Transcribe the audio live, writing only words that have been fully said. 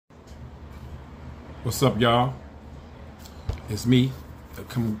What's up, y'all? It's me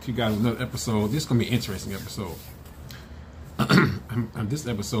coming to you guys with another episode. This is going to be an interesting episode. This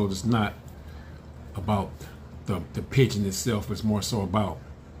episode is not about the pigeon itself. It's more so about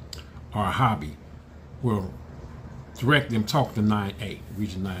our hobby. We'll direct them talk to 9A,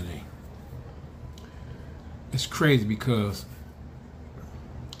 Region 9A. It's crazy because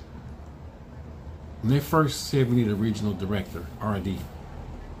when they first said we need a regional director, RD,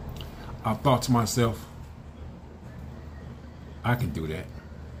 I thought to myself, I can do that.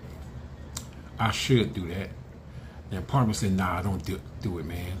 I should do that. And part of me said, nah, don't do it,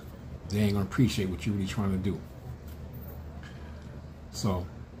 man. They ain't gonna appreciate what you're really trying to do. So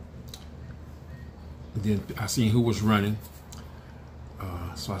then I seen who was running.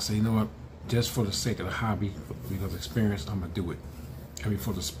 So I said, you know what? Just for the sake of the hobby, because of experience, I'm gonna do it. I mean,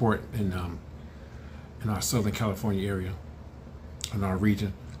 for the sport in our Southern California area, in our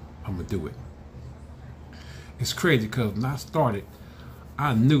region, I'm gonna do it. It's crazy because when I started,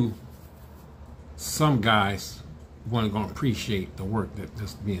 I knew some guys weren't gonna appreciate the work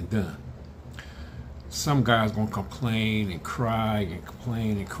that's being done. Some guys gonna complain and cry and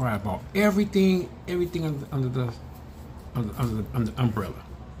complain and cry about everything under the umbrella.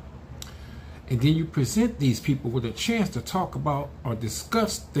 And then you present these people with a chance to talk about or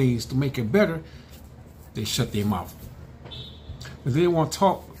discuss things to make it better, they shut their mouth. But they want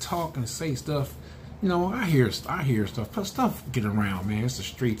to talk and say stuff. You know, I hear stuff. Stuff get around, man. It's the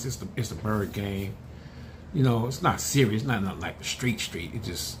streets. It's the bird game. You know, it's not serious. It's not like the street. It's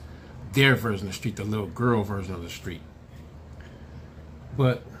just their version of the street, the little girl version of the street.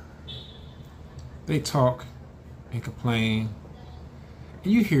 But they talk and complain,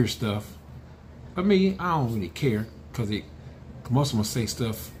 and you hear stuff. But me, I don't really care because most of them say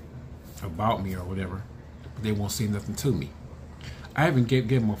stuff about me or whatever, but they won't say nothing to me. I even give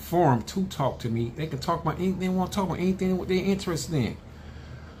them a forum to talk to me. They can talk about anything they want to talk about, anything what they're interested in.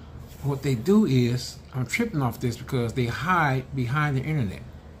 What they do is, I'm tripping off this because they hide behind the internet.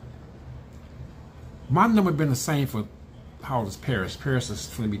 My number been the same for, how old is Paris? Paris is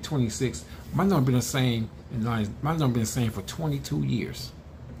going to be 26. My number been the same, my number been the same for 22 years.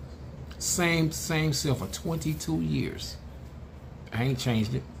 Same self for 22 years. I ain't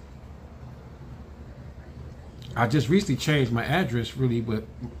changed it. I just recently changed my address, really, but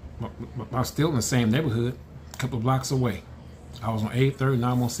I was still in the same neighborhood, a couple of blocks away. I was on 83rd,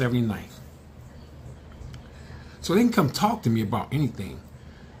 now I'm on 79th. So they can come talk to me about anything.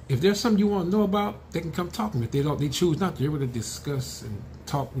 If there's something you want to know about, they can come talk to me. If they choose not to, they're able to discuss and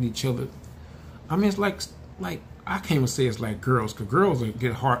talk with each other. I mean, it's like I can't even say it's like girls, because girls will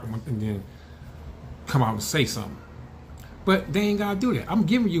get hard and then come out and say something. But they ain't got to do that. I'm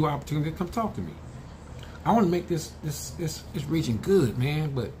giving you an opportunity to come talk to me. I want to make this region good,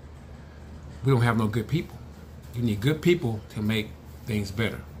 man, but we don't have no good people. You need good people to make things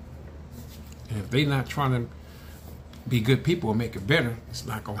better. And if they're not trying to be good people and make it better, it's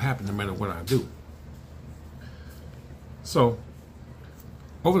not going to happen no matter what I do. So,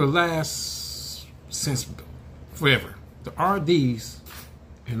 over the last, since forever, the RDs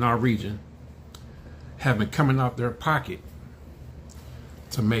in our region have been coming out their pocket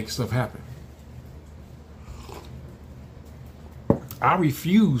to make stuff happen. I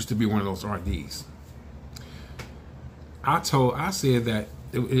refuse to be one of those RDs. I said that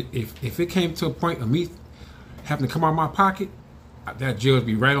if it came to a point of me having to come out of my pocket, that judge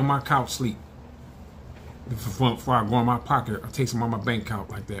be right on my couch sleep. Before I go in my pocket or take some on my bank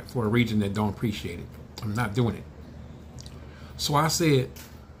account like that for a region that don't appreciate it. I'm not doing it. So I said,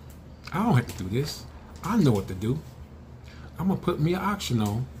 I don't have to do this. I know what to do. I'm gonna put me an auction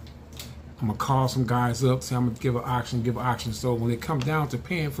on. I'm gonna call some guys up, say I'm gonna give an auction. So when it comes down to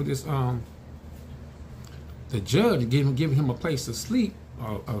paying for this, the judge giving him a place to sleep,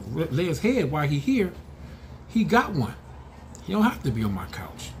 lay his head while he here, he got one. He don't have to be on my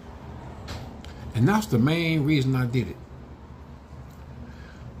couch. And that's the main reason I did it.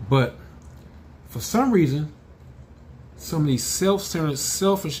 But for some reason, some of these self-centered,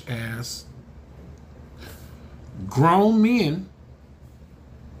 selfish ass grown men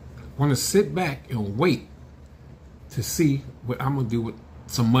want to sit back and wait to see what I'm going to do with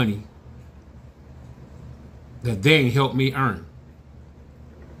some money that they ain't helped me earn.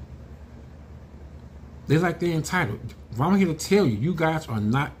 They're like they're entitled. Well, I'm here to tell you, you guys are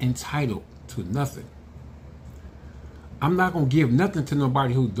not entitled to nothing. I'm not going to give nothing to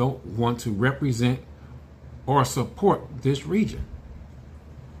nobody who don't want to represent or support this region.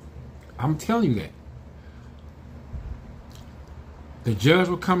 I'm telling you that. The judge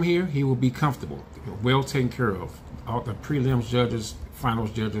will come here, he will be comfortable, well taken care of. All the prelims judges,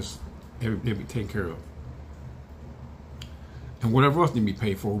 finals judges, They'll be taken care of. And whatever else need to be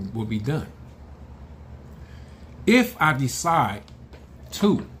paid for will be done. If I decide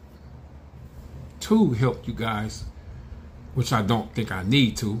to help you guys, which I don't think I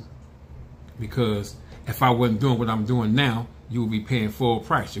need to, because if I wasn't doing what I'm doing now, you would be paying full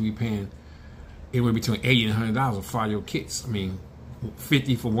price. You'll be paying anywhere between $80 and $100 for 5 your kits. I mean,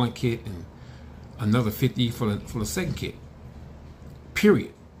 50 for one kit and another 50 for the second kit.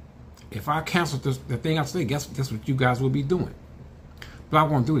 Period. If I cancel the thing I say, guess what you guys will be doing. But I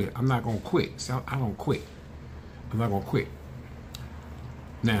won't do that. I'm not gonna quit. See, I don't quit. I'm not gonna quit.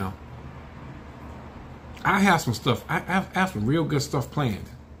 Now, I have some stuff. I have some real good stuff planned.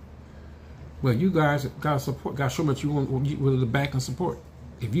 Well, you guys gotta support. Gotta show me that you willing to back and support.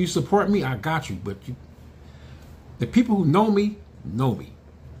 If you support me, I got you. But the people who know me know me.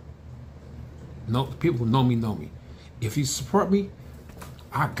 No, the people who know me. If you support me,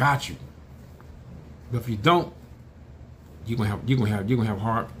 I got you. But if you don't, you're gonna have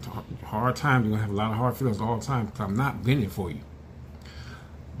hard time. You're gonna have a lot of hard feelings all the time because I'm not bending for you.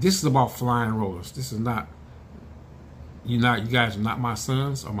 This is about flying rollers. This is not. You guys are not my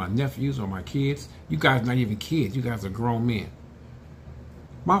sons or my nephews or my kids. You guys are not even kids. You guys are grown men.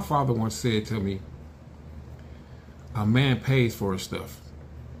 My father once said to me, a man pays for his stuff.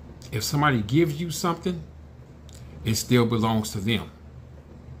 If somebody gives you something, it still belongs to them.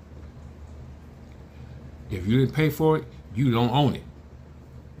 If you didn't pay for it, you don't own it.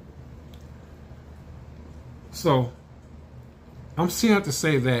 So, I'm saying that to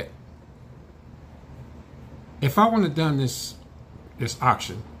say that if I wouldn't have done this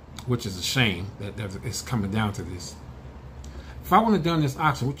auction, which is a shame that it's coming down to this. If I wouldn't have done this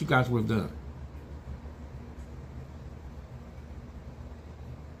auction, what you guys would have done?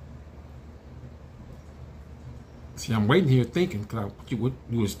 See, I'm waiting here thinking because you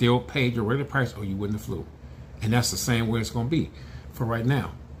would still pay your regular price or you wouldn't have flew. And that's the same way it's going to be for right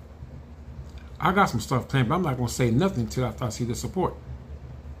now. I got some stuff planned, but I'm not going to say nothing until after I see the support.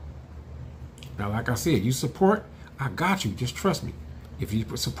 Now, like I said, you support, I got you. Just trust me. If you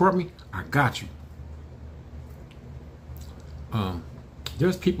support me, I got you.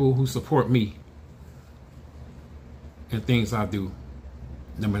 There's people who support me and things I do,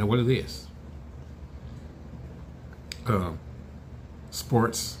 no matter what it is.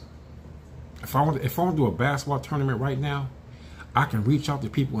 Sports. If I want to do a basketball tournament right now, I can reach out to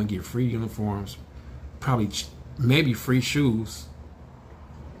people and get free uniforms, probably maybe free shoes,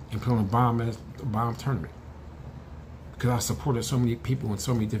 and put on a bomb tournament. Because I supported so many people and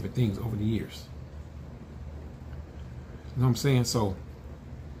so many different things over the years. You know what I'm saying? So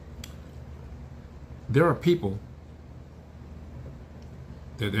there are people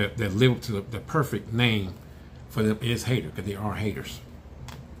that live up to the perfect name for them is hater, because they are haters.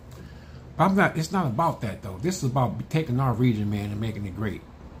 But it's not about that though. This is about taking our region, man, and making it great,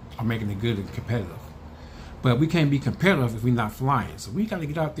 or making it good and competitive. But we can't be competitive if we're not flying. So we got to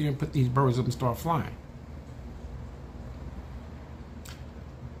get out there and put these birds up and start flying.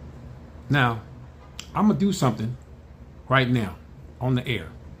 Now, I'm gonna do something right now on the air.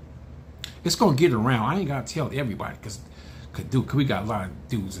 It's gonna get around. I ain't gotta tell everybody because we got a lot of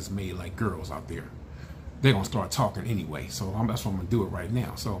dudes that's made like girls out there. They're gonna start talking anyway. So that's why I'm gonna do it right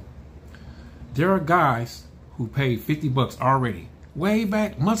now. So there are guys who paid $50 already, way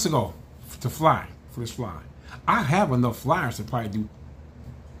back months ago, to fly for this fly. I have enough flyers to probably do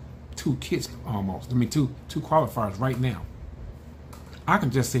 2 kits almost. I mean, two qualifiers right now. I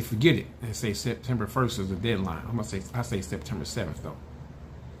can just say forget it and say September 1st is the deadline. I say September 7th though.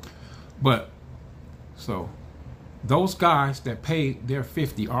 But so those guys that paid their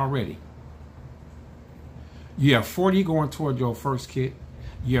 50 already, you have 40 going toward your first kit.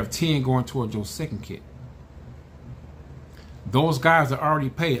 You have 10 going toward your second kit. Those guys that already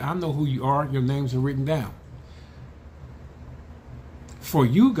paid, I know who you are. Your names are written down. For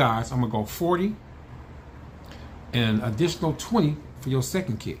you guys, I'm going to go 40 and an additional 20 for your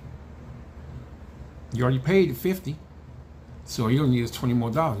second kit. You already paid 50, so you don't need $20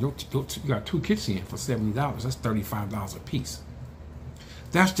 more. You got 2 kits in for $70. That's $35 a piece.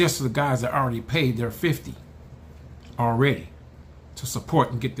 That's just for the guys that already paid their 50 already to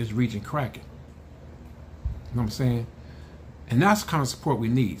support and get this region cracking. You know what I'm saying? And that's the kind of support we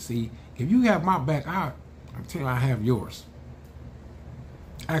need. See, if you have my back, I'm telling you, I have yours.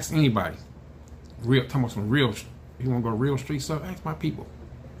 Ask anybody. Talking about some real. You want to go real street stuff? Ask my people.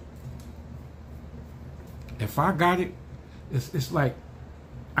 If I got it, it's like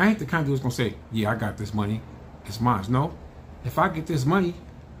I ain't the kind of dude that's gonna say, "Yeah, I got this money, it's mine." No, if I get this money,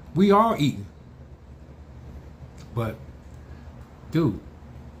 we all eating. But, dude,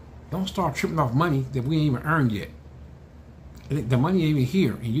 Don't start tripping off money that we ain't even earned yet. The money ain't even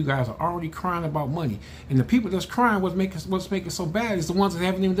here, and you guys are already crying about money. And the people that's crying, what's making it so bad is the ones that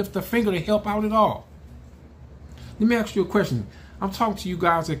haven't even lifted a finger to help out at all. Let me ask you a question. I'm talking to you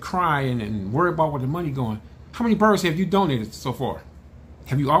guys that cry and worry about where the money going. How many birds have you donated so far?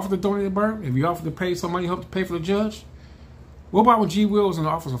 Have you offered to donate a bird? Have you offered to pay some money, help to pay for the judge? What about when G. Will was in the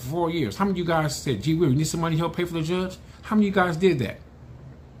office for 4 years? How many of you guys said, G. Will, you need some money to help pay for the judge? How many of you guys did that?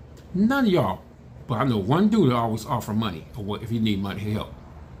 None of y'all. But I know one dude that always offer money, or what if you need money to help.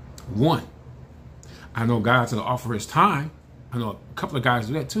 One. I know guys that offer his time. I know a couple of guys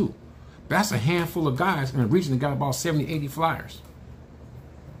do that too. But that's a handful of guys in a region that got about 70, 80 flyers. You know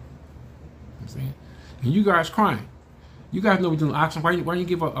what I'm saying? And you guys crying. You guys know we're doing auction. Why don't you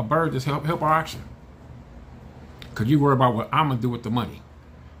give a bird this help our auction? Because you worry about what I'm going to do with the money.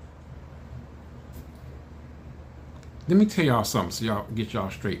 Let me tell y'all something so y'all get y'all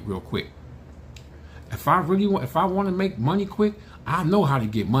straight real quick. If I want to make money quick, I know how to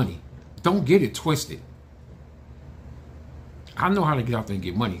get money. Don't get it twisted. I know how to get out there and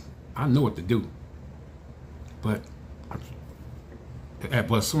get money. I know what to do. But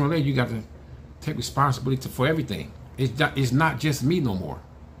sooner or later, you got to take responsibility for everything. It's not just me no more.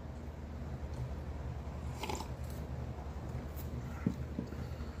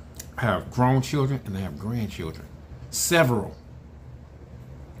 I have grown children and I have grandchildren. Several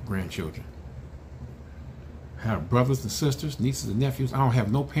grandchildren. I have brothers and sisters, nieces and nephews. I don't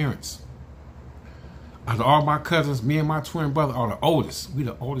have no parents. Out of all my cousins, me and my twin brother are the oldest. We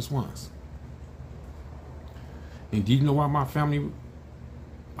the oldest ones. And do you know why my family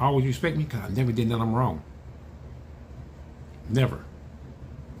always respect me? Because I never did nothing wrong. Never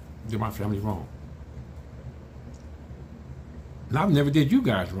did my family wrong. And I never did you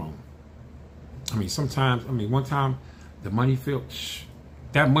guys wrong. I mean, sometimes, one time, the money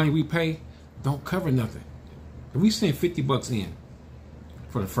that money we pay don't cover nothing. If we send $50 in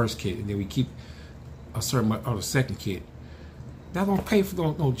for the first kid, and then we keep a certain amount of the second kid, that don't pay for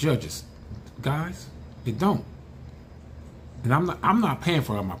no judges, guys. It don't. And I'm not paying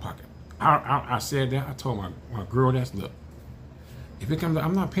for it out of my pocket. I said that. I told my girl that. Look, if it comes,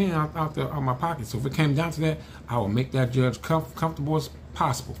 I'm not paying out of my pocket. So if it came down to that, I will make that judge comfortable as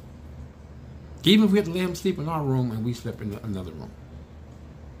possible. Even if we had to let him sleep in our room and we slept in another room.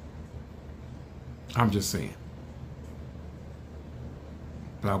 I'm just saying.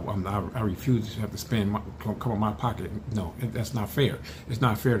 But I refuse to have to come out of my pocket. No, that's not fair. It's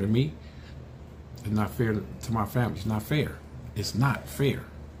not fair to me. It's not fair to my family. It's not fair. It's not fair.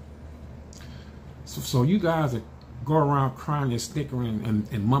 So you guys that go around crying and snickering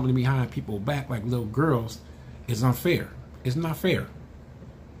and mumbling behind people's back like little girls is unfair. It's not fair.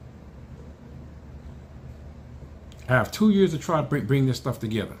 I have 2 years to try to bring this stuff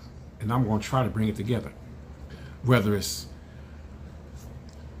together. And I'm going to try to bring it together. Whether it's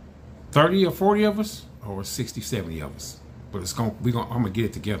 30 or 40 of us, or 60, 70 of us. But I'm going to get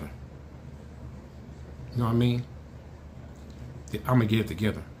it together. You know what I mean? I'm going to get it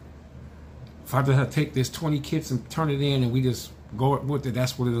together. If I just have to take this 20 kits and turn it in and we just go with it,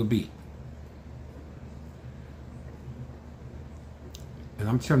 that's what it'll be. And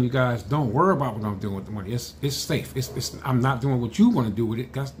I'm telling you guys, don't worry about what I'm doing with the money. It's safe. I'm not doing what you want to do with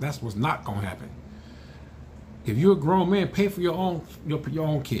it. That's what's not going to happen. If you're a grown man, pay for your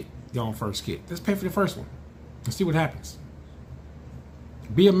own kit, your own first kit. Let's pay for the first one and see what happens.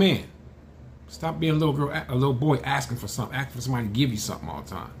 Be a man. Stop being a little boy asking for something, asking for somebody to give you something all the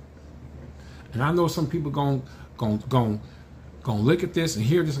time. And I know some people going look at this and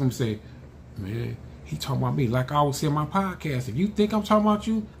hear this and say, man, he talking about me. Like I always say in my podcast, if you think I'm talking about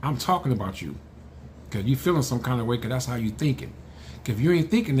you, I'm talking about you. Because you feeling some kind of way, because that's how you thinking. Because if you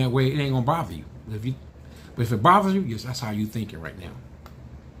ain't thinking that way, it ain't going to bother you. But if it bothers you, yes, that's how you thinking right now.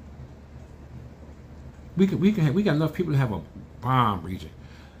 We got enough people to have a bomb region.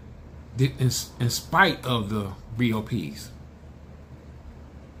 In spite of the BOPs.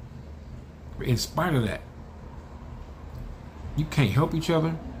 In spite of that, you can't help each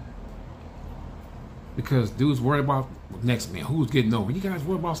other because dudes worry about next man, who's getting over. You guys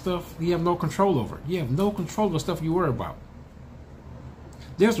worry about stuff you have no control over. You have no control of the stuff you worry about.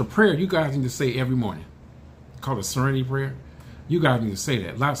 There's a prayer you guys need to say every morning called a serenity prayer. You guys need to say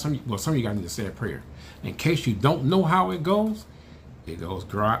that. Some of you guys need to say a prayer. In case you don't know how it goes,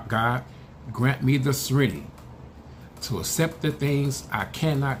 God, grant me the serenity to accept the things I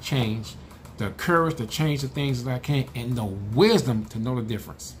cannot change, the courage to change the things that I can, and the wisdom to know the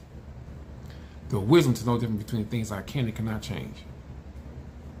difference. The wisdom to know the difference between the things I can and cannot change.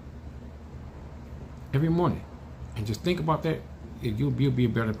 Every morning. And just think about that. you'll be a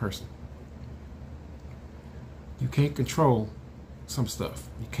better person. You can't control some stuff.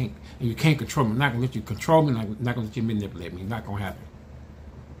 You can't control me. I'm not gonna let you control me. I'm not gonna let you manipulate me. It's not gonna happen.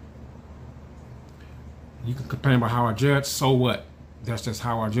 You can complain about how I judge. So what? That's just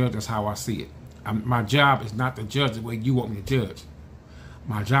how I judge. That's how I see it. My job is not to judge the way you want me to judge.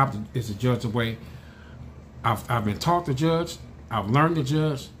 My job is to judge the way I've been taught to judge. I've learned to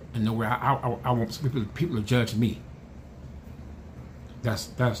judge, and the way I want people to judge me.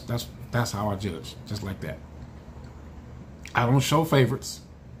 That's how I judge, just like that. I don't show favorites.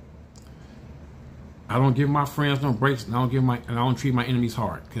 I don't give my friends no breaks, and I don't treat my enemies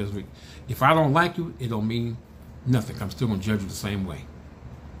hard. Because if I don't like you, it don't mean nothing. I'm still gonna judge you the same way.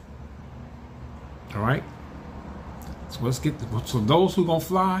 All right. So let's get. So those who gonna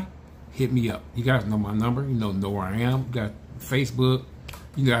fly, hit me up. You guys know my number. You know where I am. You got Facebook.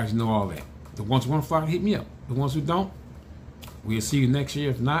 You guys know all that. The ones who want to fly, hit me up. The ones who don't, we'll see you next year.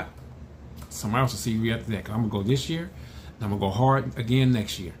 If not, somebody else will see you after that. Cause I'm gonna go this year, and I'm gonna go hard again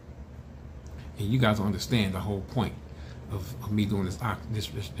next year. And you guys will understand the whole point of me doing this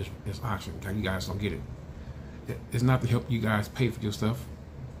auction. You guys don't get it. It's not to help you guys pay for your stuff.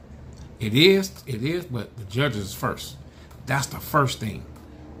 It is, but the judges is first. That's the first thing.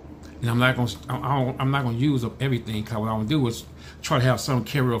 And I'm not gonna use up everything, because what I want to do is try to have some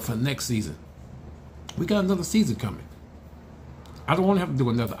carry over for the next season. We got another season coming. I don't want to have to do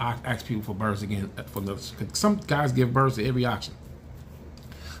another ask people for birds again for another. Some guys give birds to every auction,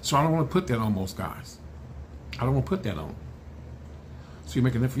 so I don't want to put that on most guys. I don't want to put that on. So you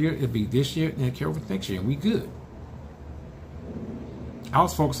make it every year. It'll be this year and then carry over next year, and we good. I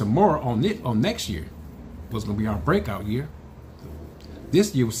was focusing more on next year. It was going to be our breakout year.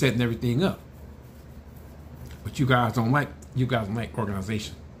 This year was setting everything up. But you guys don't like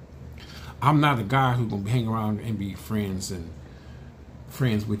organization. I'm not a guy who's going to hang around and be friends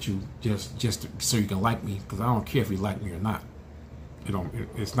with you just so you can like me, because I don't care if you like me or not.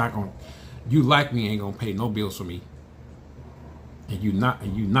 It's not going. You like me ain't going to pay no bills for me. And you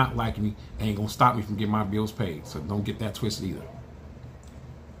not liking me ain't going to stop me from getting my bills paid. So don't get that twisted either.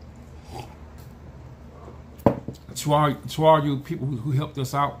 To all you people who helped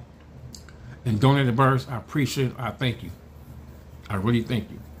us out and donated birds, I appreciate it. I thank you. I really thank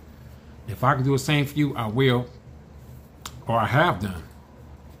you. If I can do the same for you, I will, or I have done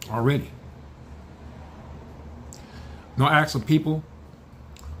already. No, I asked some people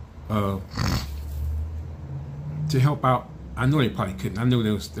to help out. I knew they probably couldn't. I knew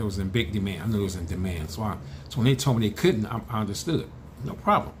there was in big demand. I knew it was in demand. So when they told me they couldn't, I understood. No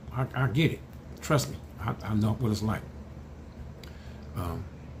problem. I get it. Trust me. I know what it's like.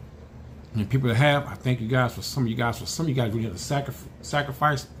 And people that have, I thank you guys for some of you guys. Really have to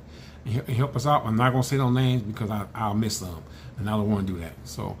sacrifice and help us out. I'm not going to say no names because I'll miss some, and I don't want to do that.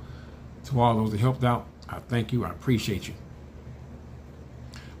 So to all those that helped out, I thank you. I appreciate you.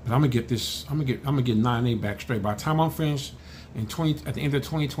 But I'm gonna get this. I'm gonna get 9A back straight. By the time I'm finished at the end of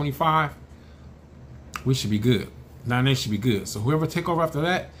 2025, we should be good. 9A should be good. So whoever take over after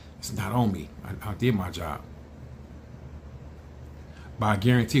that, it's not on me. I did my job. But I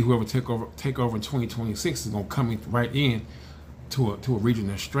guarantee whoever take over in 2026 is gonna come right in to a region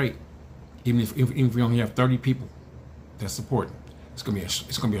that's straight. Even if we only have 30 people that support it, it's gonna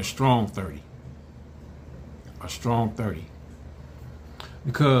be a strong 30. A strong 30.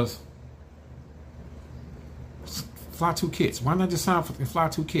 Because fly 2 kits. Why not just sign for fly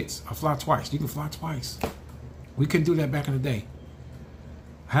 2 kits? Or fly twice. You can fly twice. We couldn't do that back in the day.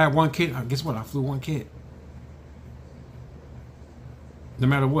 I had 1 kit. Guess what? I flew 1 kit. No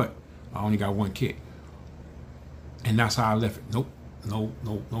matter what, I only got 1 kit. And that's how I left it. Nope.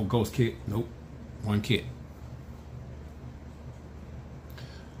 No ghost kit. Nope. 1 kit.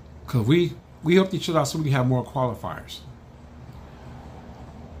 Because we helped each other out so we can have more qualifiers.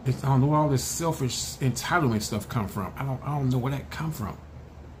 I don't know where all this selfish entitlement stuff come from. I don't know where that come from.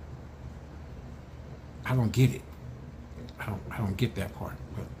 I don't get it. I don't get that part.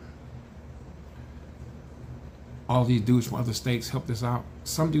 But all these dudes from other states helped us out.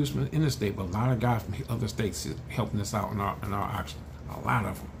 Some dudes from in the state, but a lot of guys from other states helping us out in our auction. A lot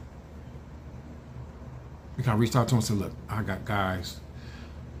of them. We kind of reached out to them and said, "Look, I got guys.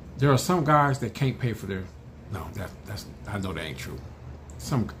 There are some guys that can't pay for their. No, that's I know that ain't true.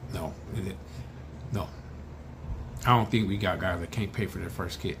 No. I don't think we got guys that can't pay for their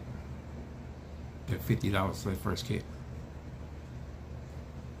first kit. They're $50 for their first kit.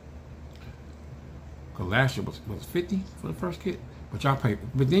 Cause last year was $50 for the first kit,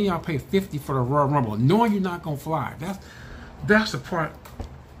 but then y'all pay $50 for the Royal Rumble, knowing you're not gonna fly. That's the part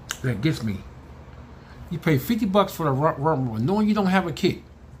that gets me. You pay $50 for the Royal Rumble, knowing you don't have a kit.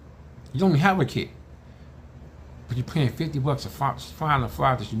 You don't have a kit, but you're paying $50 to find a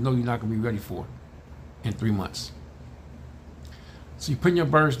fly that you know you're not gonna be ready for in 3 months. So you're putting your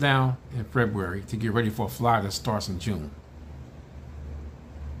birds down in February to get ready for a fly that starts in June.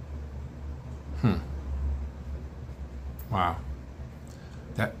 Wow.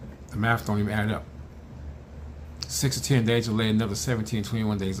 The math don't even add up. 6 to 10 days to lay another 17,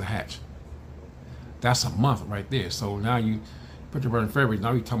 21 days to hatch. That's a month right there. So now you put your bird in February,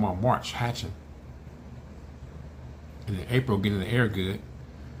 now you're talking about March hatching. And then April getting the air good.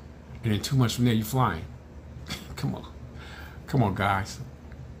 And then 2 months from there, you're flying. Come on. Come on, guys.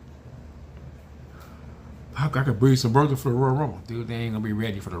 I could breed some birds for the Royal Rumble. Dude, they ain't going to be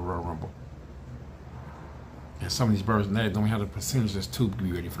ready for the Royal Rumble. And some of these birds now don't have the percentages to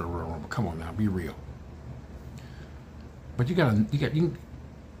be ready for the Royal Rumble. Come on now, be real. But you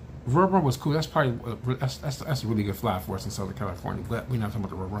Royal Rumble was cool. That's probably that's a really good fly for us in Southern California. But we're not talking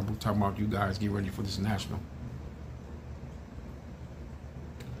about the Royal Rumble. We're talking about you guys get ready for this national.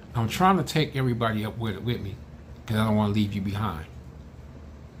 I'm trying to take everybody up with me because I don't want to leave you behind.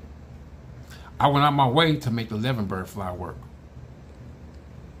 I went out my way to make the 11 bird fly work.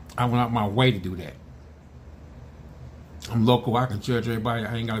 I went out my way to do that. I'm local. I can judge everybody.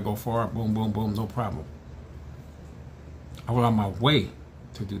 I ain't got to go far. Boom, boom, boom. No problem. I went on my way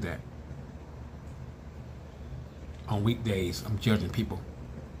to do that. On weekdays, I'm judging people,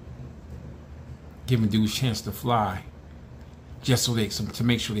 giving dudes a chance to fly, just so to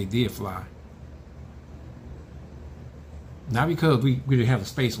make sure they did fly. Not because we didn't have the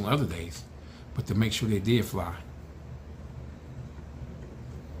space on other days, but to make sure they did fly.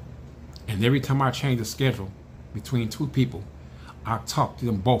 And every time I change the schedule between two people, I talk to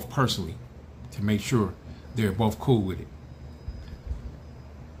them both personally to make sure they're both cool with it.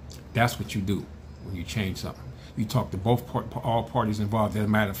 That's what you do when you change something. You talk to all parties involved as a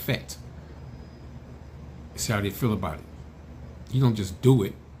matter of fact. See how they feel about it. You don't just do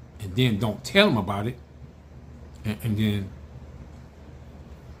it and then don't tell them about it and then,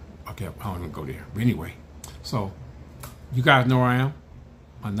 okay, I don't even go there. But anyway, so you guys know where I am.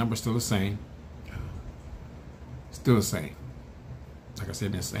 My number's still the same. Still the same. Like I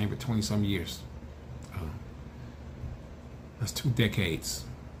said, been the same for 20-some years. That's 2 decades.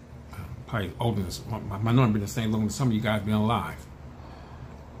 Probably older than this. My number been the same long as some of you guys been alive.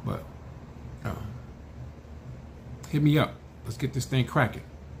 But hit me up. Let's get this thing cracking.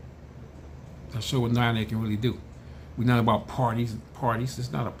 Let's show what 9A can really do. We're not about parties.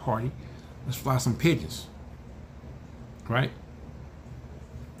 It's not a party. Let's fly some pigeons. Right?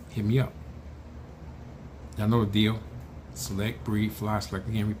 Hit me up. Y'all know the deal. Select, breed, fly, select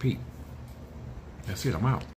again, repeat. That's it. I'm out.